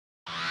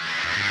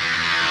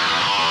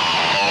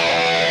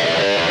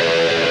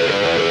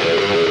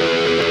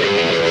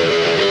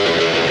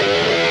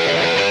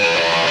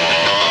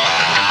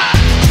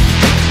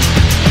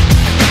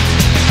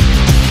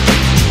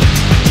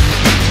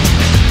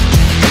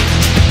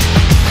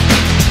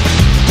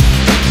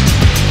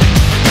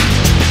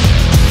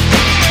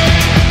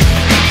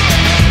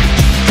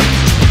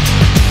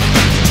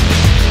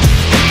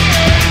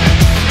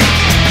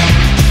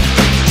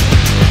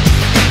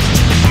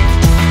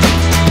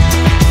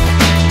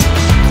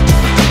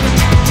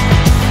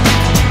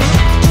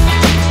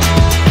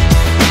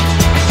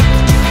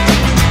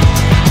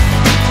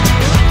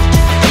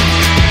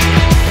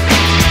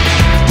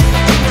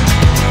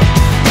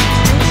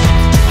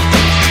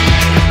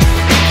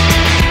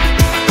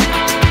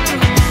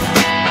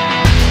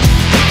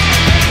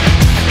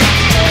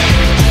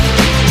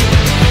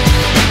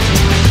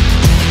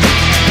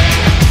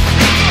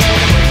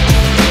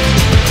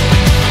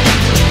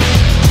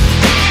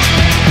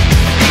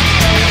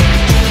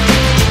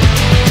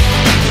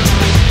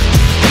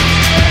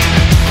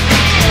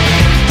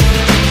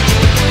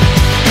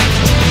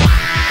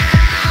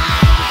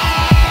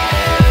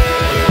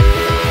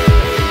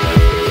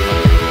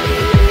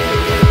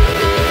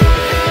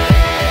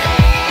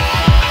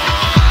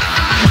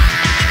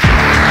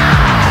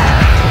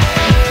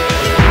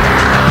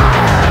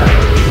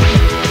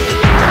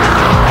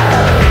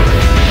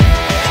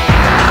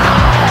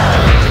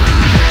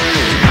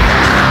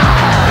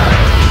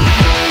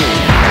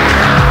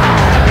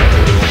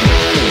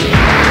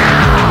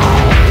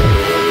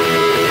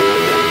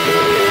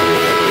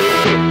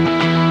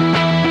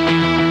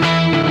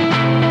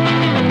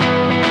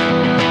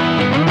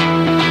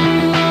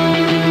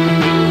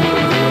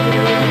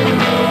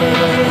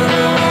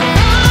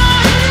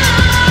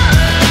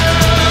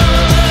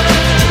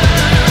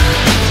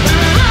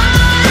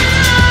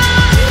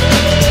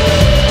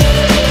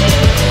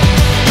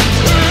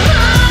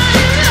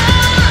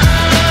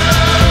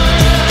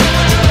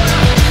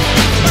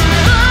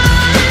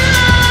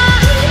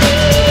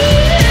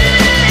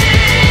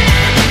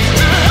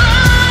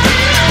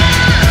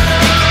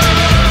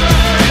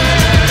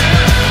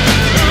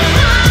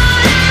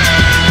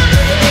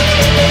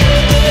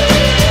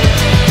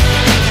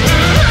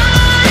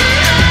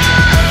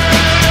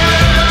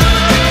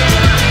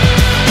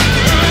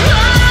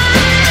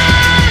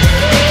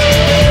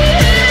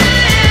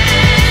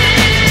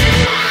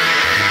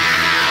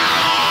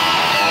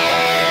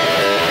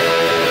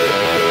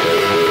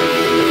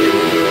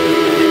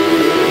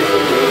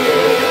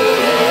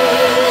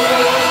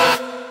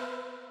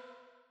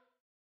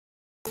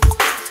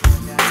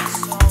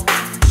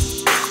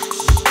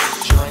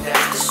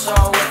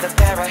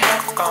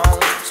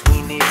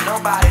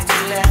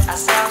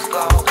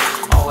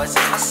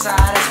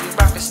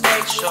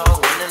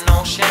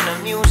ocean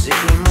of music,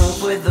 we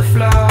move with the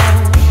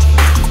flow.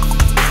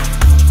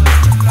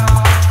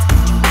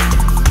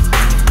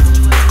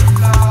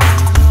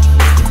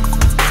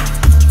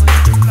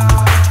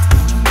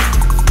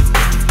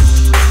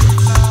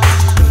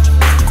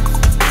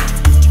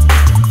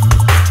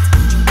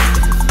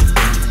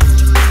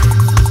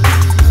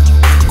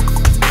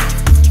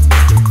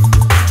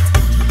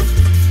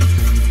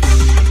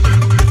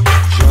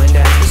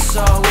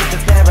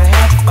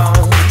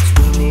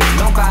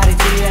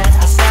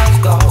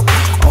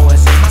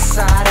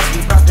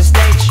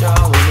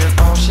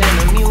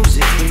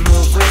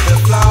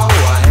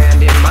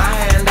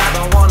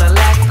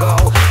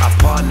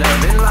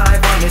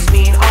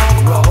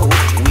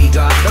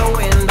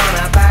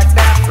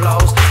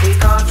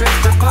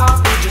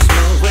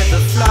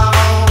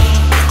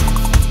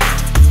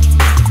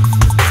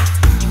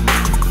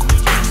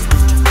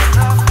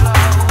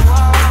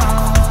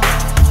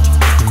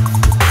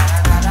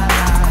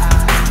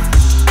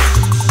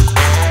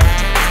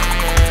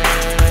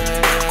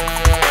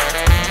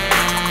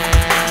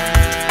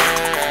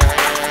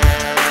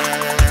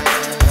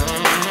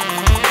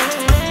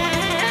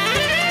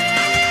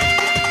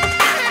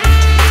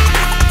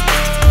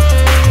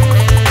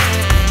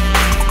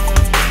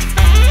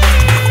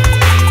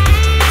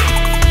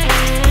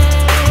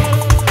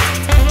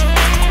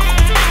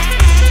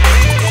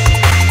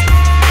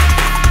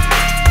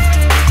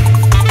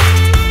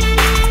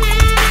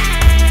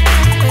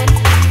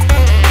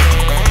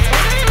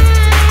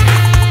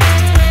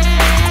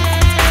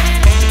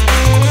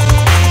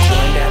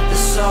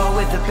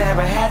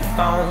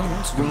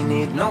 We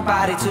need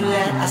nobody to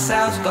let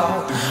ourselves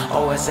go.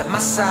 Always at my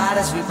side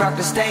as we rock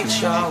the stage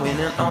show. In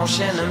an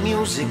ocean of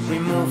music, we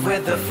move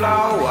with the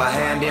flow. A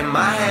hand in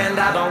my hand,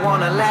 I don't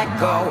wanna let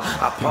go.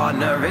 A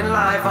partner in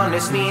life on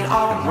this mean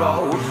old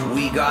road.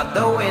 We got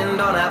the wind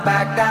on our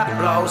back that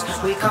blows.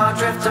 We can't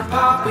drift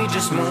apart, we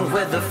just move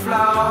with the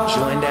flow.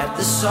 Joined at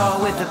the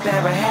soul with a pair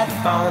of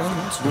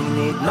headphones. We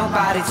need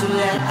nobody to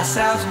let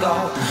ourselves go.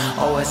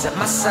 Always at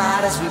my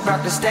side as we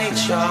rock the stage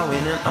show.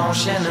 In an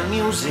ocean of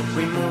music,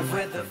 we move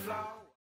with